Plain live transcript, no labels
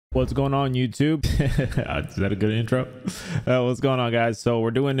What's going on, YouTube? Is that a good intro? What's going on, guys? So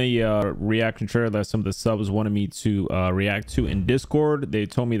we're doing a reaction trailer that some of the subs wanted me to react to in Discord. They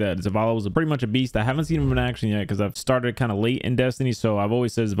told me that Zavala was pretty much a beast. I haven't seen him in action yet because I've started kind of late in Destiny, so I've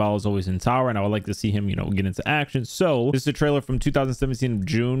always said Zavala is always in tower, and I would like to see him, you know, get into action. So this is a trailer from 2017 of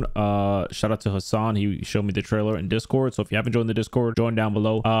June. Shout out to Hassan. He showed me the trailer in Discord, so if you haven't joined the Discord, join down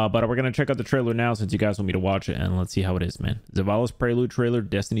below. But we're gonna check out the trailer now since you guys want me to watch it, and let's see how it is, man. Zavala's Prelude trailer,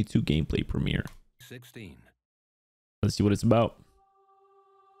 Destiny 2 gameplay premiere. 16. Let's see what it's about.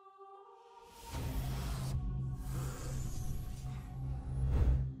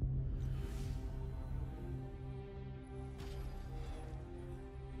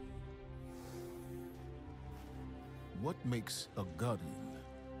 What makes a guardian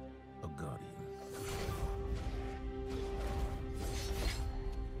a guardian?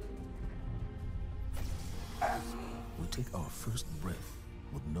 We take our first breath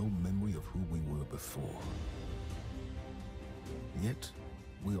with no memory of who we were before. Yet,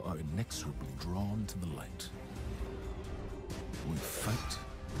 we are inexorably drawn to the light. We fight.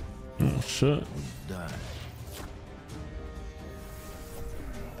 Oh, shit. We die.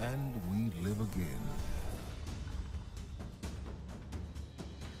 And we live again.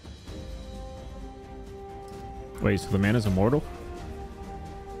 Wait, so the man is immortal?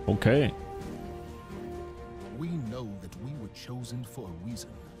 Okay. We know that we were chosen for a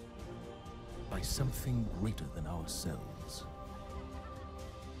reason, by something greater than ourselves.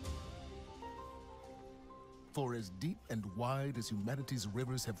 For as deep and wide as humanity's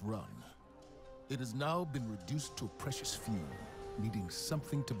rivers have run, it has now been reduced to a precious few, needing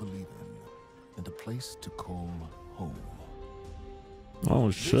something to believe in and a place to call home.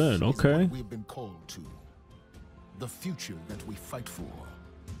 Oh shit, okay. This is what we have been called to. The future that we fight for.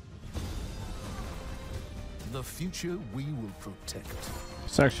 The future we will protect.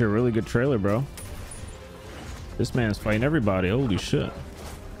 It's actually a really good trailer, bro. This man's fighting everybody. Holy shit.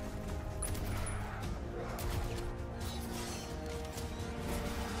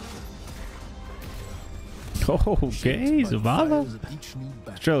 Okay, Zavala.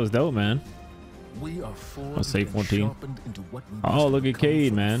 This trailer's dope, man. I'll say 14. Oh, look at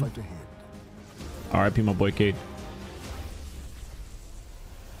Cade, man. RIP, my boy Cade.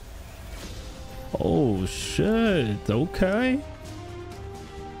 Oh shit, okay.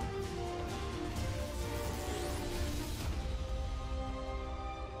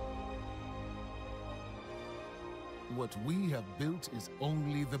 What we have built is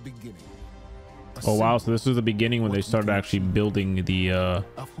only the beginning. Oh wow, so this was the beginning when they started actually building the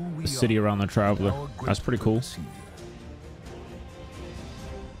city around the Traveler. That's pretty cool.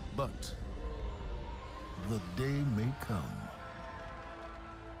 But the day may come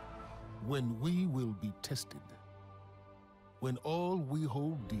when we will be tested, when all we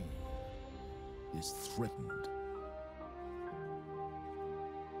hold dear is threatened.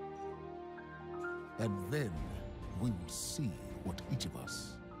 And then we will see what each of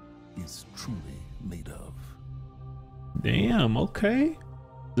us is truly made of. Damn, okay.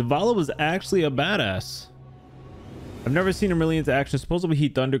 Zavala was actually a badass. I've never seen him really into action. Supposedly he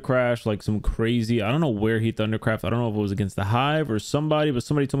thunder crashed like some crazy, I don't know where he thunder crashed. I don't know if it was against the Hive or somebody, but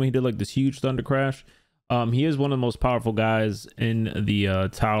somebody told me he did like this huge thunder crash. He is one of the most powerful guys in the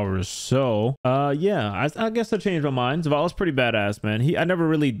towers. So yeah, I guess I changed my mind. Zavala's pretty badass, man. I never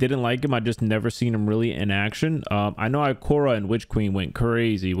really didn't like him. I just never seen him really in action. I know Ikora and Witch Queen went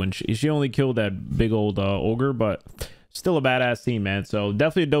crazy when she only killed that big old ogre, but still a badass team, man. So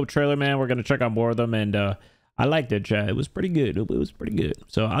definitely a dope trailer, man. We're gonna check out more of them, and I liked it, chat. It was pretty good. It was pretty good.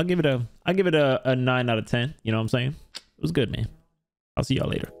 So I'll give it a 9 out of 10. You know what I'm saying? It was good, man. I'll see y'all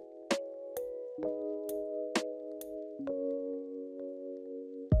later.